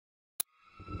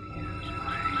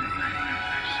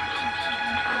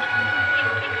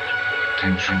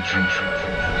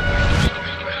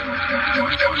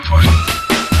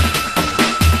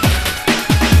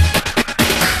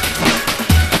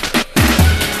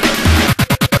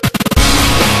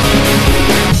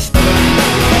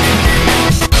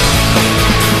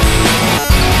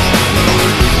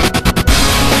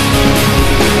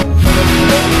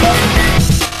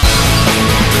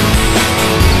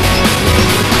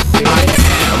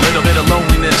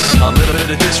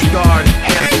Disregard,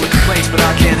 handful of complaints, but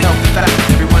I can't help the fact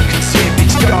that everyone can see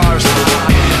these scars.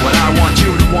 What I want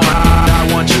you to want, I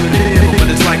want you to feel.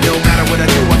 But it's like no matter what I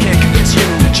do, I can't convince you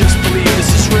to just believe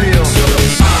this is real.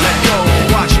 Let go,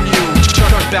 watching you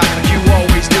turn back like you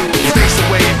always do. Face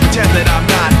away and pretend that I'm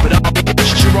not, but I'll be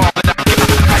you're all that I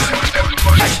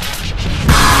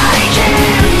can't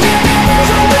feel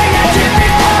something I did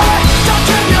before. Don't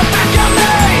turn your back on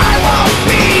me. I won't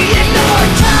be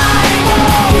ignored. Time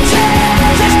won't take.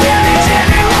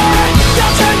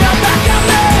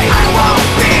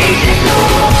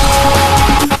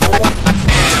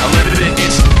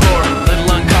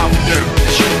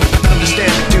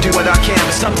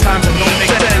 Sometimes it don't make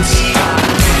sense.